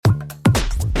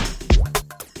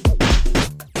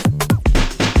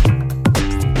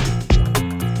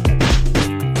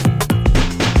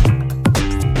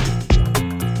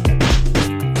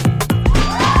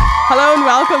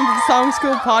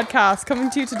Songschool podcast, coming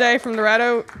to you today from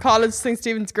Loreto College, St.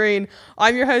 Stephen's Green.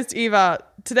 I'm your host, Eva.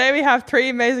 Today we have three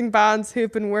amazing bands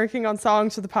who've been working on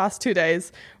songs for the past 2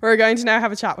 days. We're going to now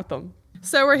have a chat with them.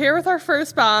 So we're here with our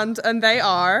first band, and they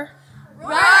are...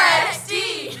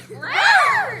 RXD!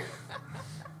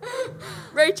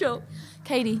 Rachel,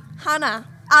 Katie, Hannah,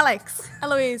 Alex,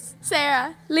 Eloise,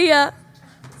 Sarah, Leah.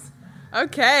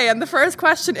 Okay, and the first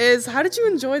question is, how did you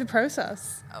enjoy the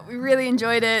process? We really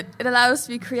enjoyed it. It allowed us to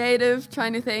be creative, try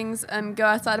new things, and go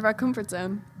outside of our comfort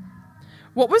zone.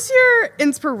 What was your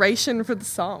inspiration for the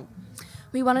song?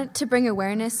 We wanted to bring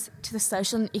awareness to the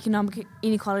social and economic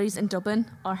inequalities in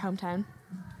Dublin, our hometown.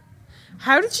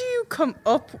 How did you come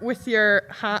up with your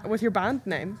band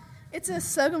name? It's a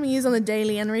slogan we use on the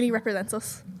daily and really represents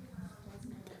us.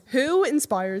 Who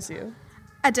inspires you?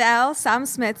 Adele, Sam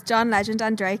Smith, John Legend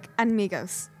and Drake, and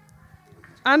Migos.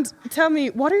 And tell me,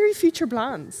 what are your future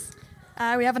plans?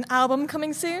 We have an album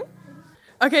coming soon.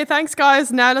 Okay, thanks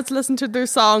guys. Now let's listen to their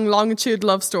song Longitude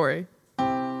Love Story.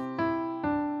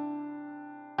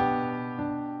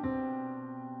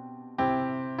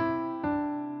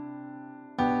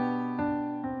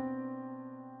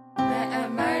 Met a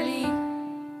Marley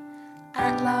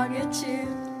at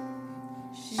Longitude.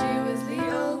 She was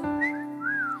Leo.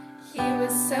 He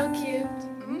was so cute.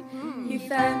 He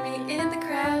found me in the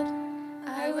crowd.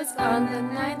 I was on the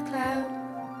ninth cloud.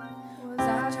 Was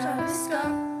on Travis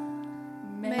Scott.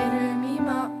 Made her me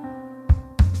mop.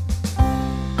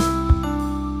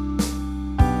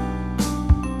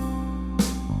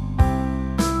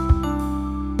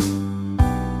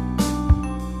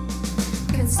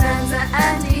 Constanza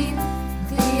and Eve,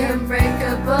 the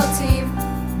unbreakable team,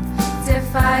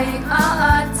 defying all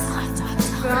odds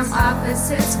from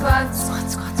opposite squads.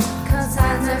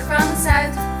 Constanza from the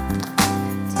south,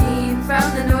 Dean from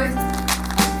the north.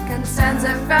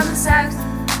 Constanza from the south,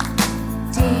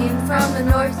 Dean from the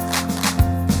north.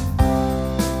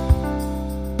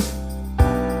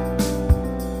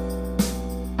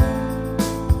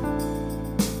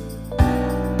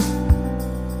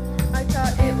 I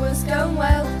thought it was going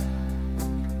well.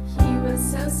 He was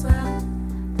so swell.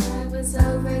 I was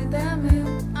over the moon.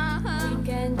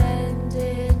 Weekend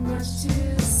ended much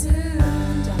too soon.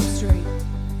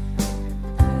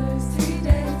 Those 3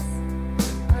 days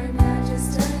are now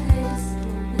just a haze.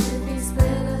 If he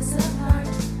split us apart,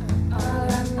 all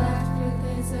I'm left with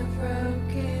is a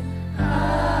broken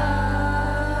heart.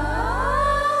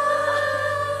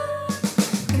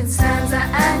 Constanza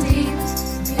and Eve,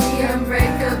 the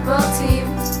unbreakable team,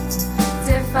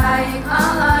 defying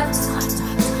all odds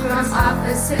from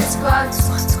opposite squads.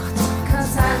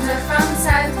 Constanza from the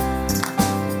south,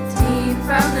 Dean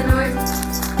from the north.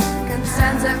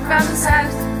 Constanza from the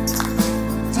south,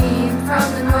 Dean from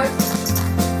the north.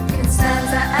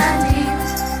 Constanza and Eve,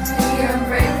 the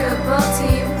unbreakable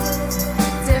team,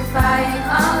 defying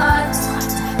all odds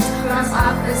from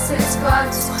opposite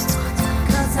squads.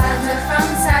 Constanza from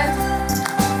the south,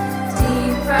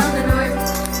 Dean from the north.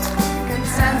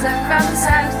 Constanza from the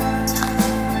south,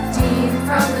 Dean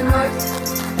from the north.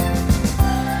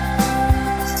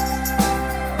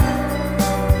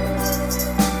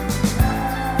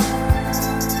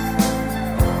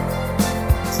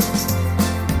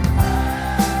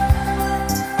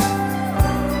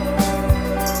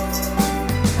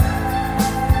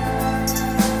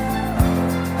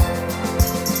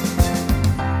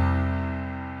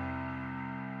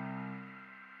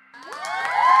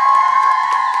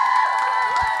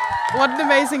 What an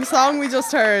amazing song we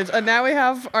just heard. And now we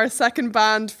have our second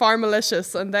band,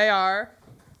 Farmalicious, and they are...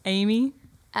 Amy,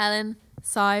 Ellen,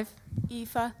 Sive,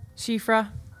 Aoife, Shifra.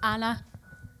 Anna.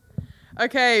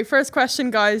 Okay, first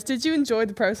question, guys. Did you enjoy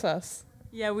the process?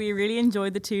 Yeah, we really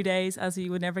enjoyed the 2 days as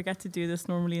we would never get to do this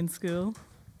normally in school.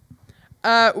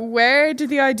 Where did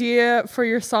the idea for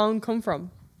your song come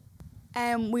from?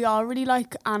 We all really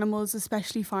like animals,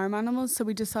 especially farm animals, so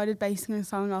we decided basing a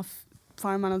song off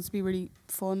farm animals to be really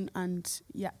fun and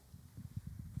yeah.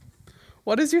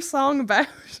 What is your song about?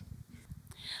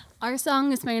 Our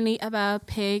song is mainly about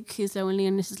Pig, who's lonely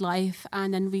in his life,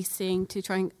 and then we sing to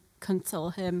try and console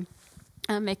him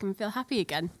and make him feel happy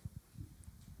again.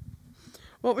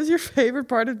 What was your favourite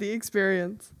part of the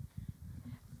experience?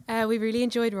 We really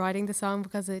enjoyed writing the song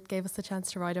because it gave us the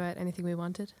chance to write about anything we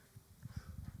wanted.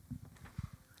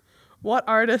 What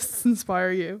artists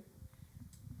inspire you?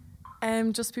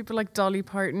 Just people like Dolly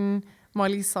Parton,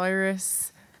 Miley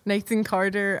Cyrus, Nathan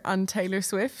Carter and Taylor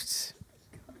Swift.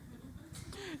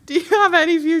 Do you have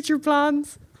any future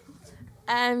plans?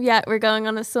 Yeah, we're going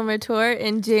on a summer tour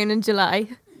in June and July.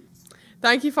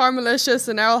 Thank you, Farmalicious,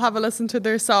 and now I'll have a listen to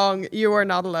their song, You Are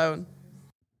Not Alone.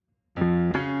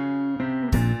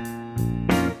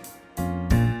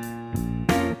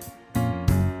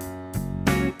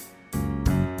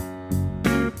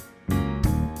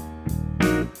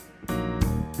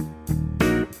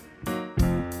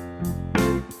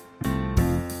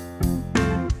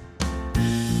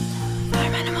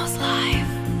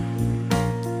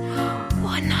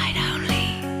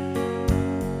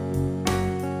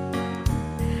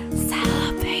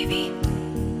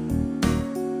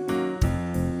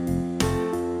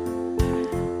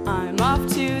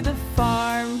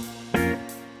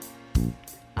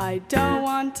 I don't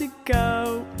want to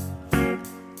go,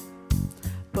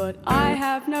 but I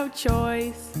have no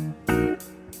choice.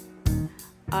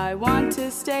 I want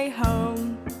to stay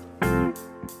home.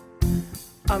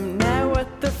 I'm now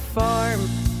at the farm.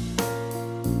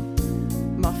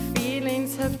 My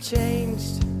feelings have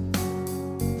changed.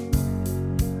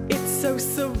 It's so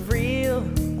surreal,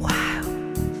 wow,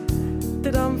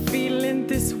 that I'm feeling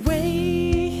this way.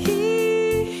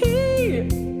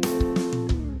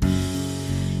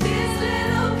 This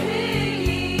little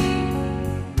piggy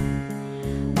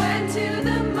went to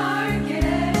the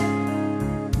market.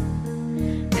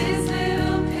 This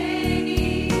little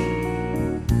piggy,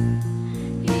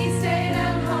 he stayed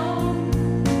at home.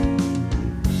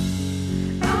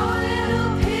 Oh,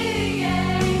 little piggy,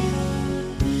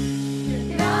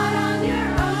 you're not on your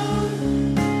own.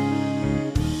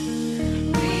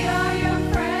 We are your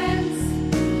friends.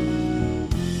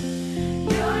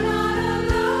 You're not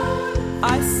alone. I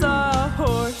saw a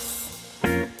horse.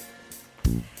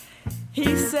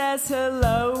 He says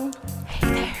hello. Hey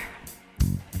there.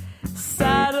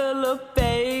 Saddle up,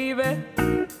 baby.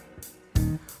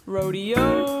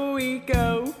 Rodeo we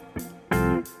go.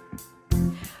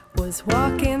 Was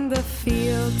walking the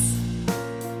fields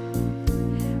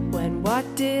when what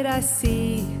did I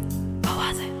see? What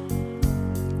was it?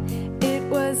 It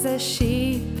was a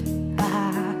sheep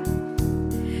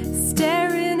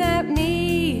staring at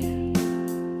me.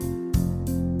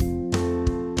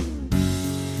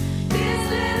 This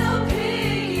little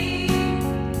piggy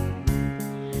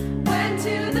went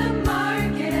to the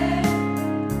market.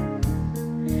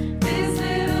 This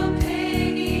little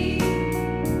piggy,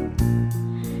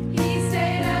 he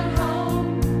stayed at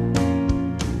home.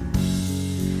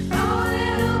 Oh,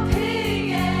 little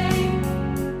piggy,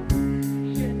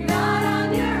 you're not on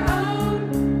your own.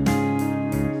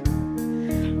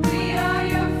 We are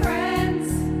your friends.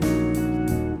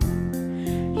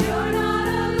 You're not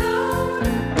alone.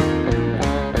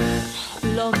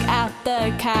 Look at the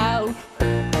cow.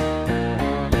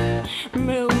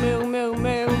 Moo, moo, moo,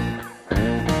 moo.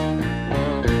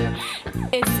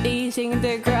 It's eating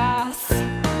the grass.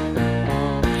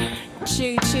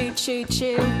 Choo, choo, choo,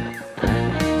 choo.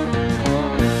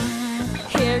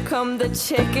 Here come the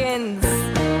chickens.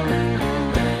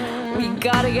 We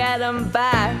gotta get them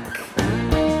back.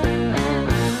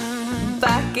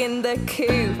 Back in the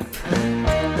coop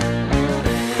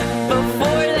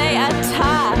before they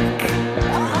attack.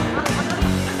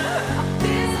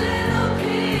 This little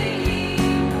piggy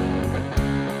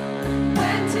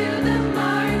went to the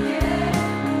market.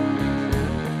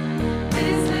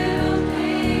 This little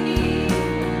piggy,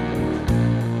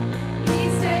 he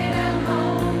stayed at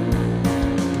home.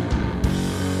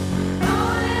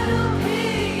 Oh, little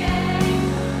piggy,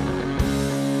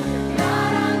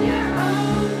 not on your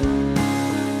own.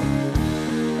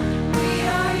 We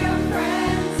are your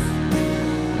friends.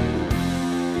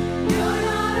 You're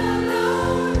not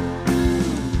alone.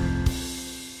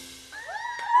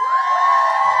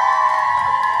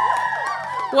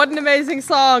 What an amazing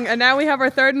song. And now we have our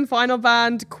third and final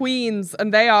band, Queens,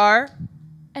 and they are...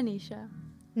 Anisha.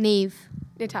 Neve.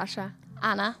 Natasha.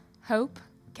 Anna. Hope.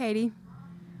 Katie.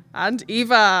 and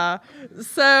Eva.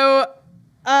 So,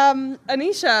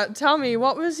 Anisha, tell me,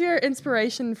 what was your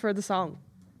inspiration for the song?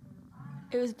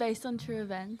 It was based on true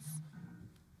events.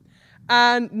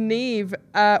 And Neve,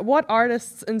 what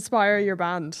artists inspire your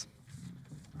band?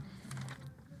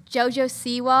 Jojo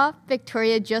Siwa,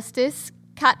 Victoria Justice,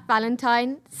 Kat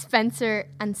Valentine, Spencer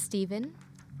and Stephen.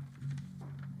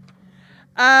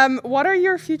 What are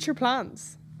your future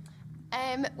plans?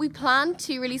 We plan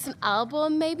to release an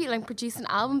album, maybe like produce an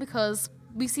album, because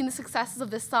we've seen the successes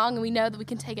of this song and we know that we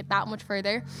can take it that much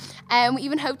further. We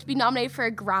even hope to be nominated for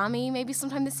a Grammy maybe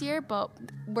sometime this year, but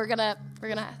we're gonna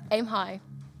aim high.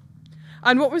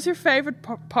 And what was your favorite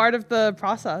part of the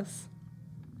process?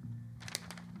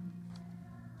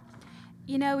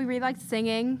 You know, we really liked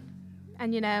singing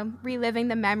and, you know, reliving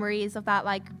the memories of that,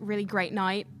 like, really great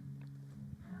night.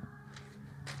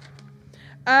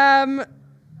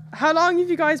 How long have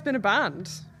you guys been a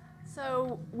band?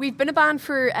 So we've been a band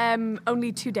for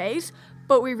only 2 days,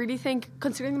 but we really think,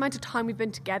 considering the amount of time we've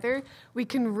been together, we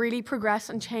can really progress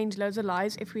and change loads of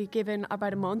lives if we give in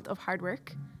about a month of hard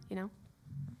work, you know.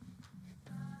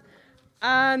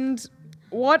 And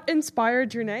what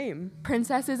inspired your name?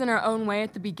 Princesses in our own way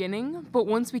at the beginning, but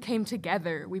once we came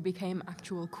together, we became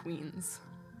actual queens.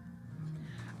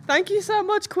 Thank you so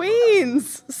much,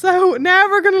 Queens. So now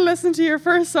we're going to listen to your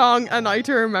first song, A Night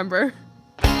to Remember.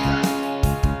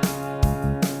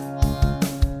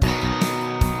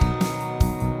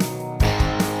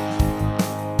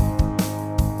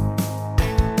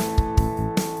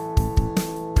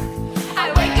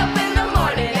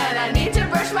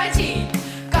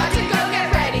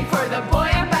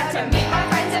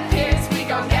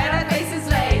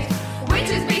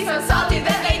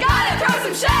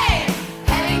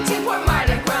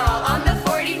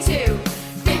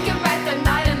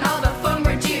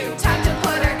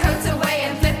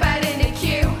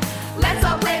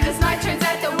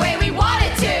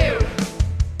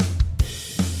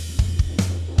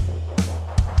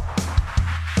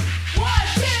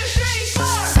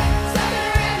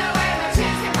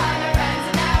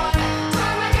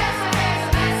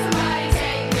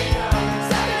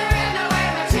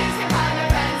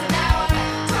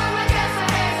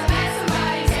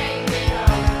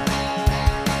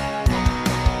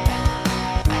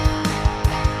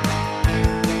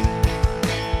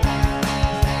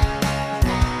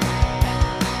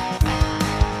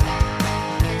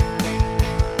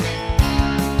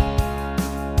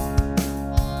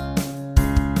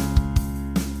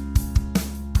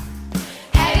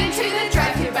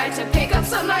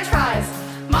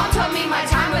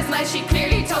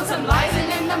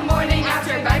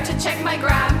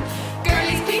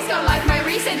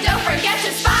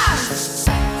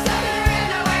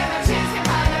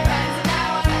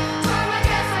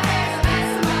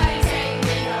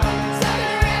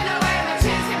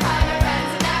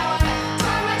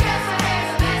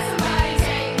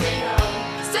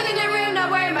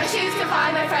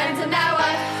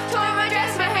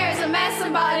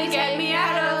 somebody get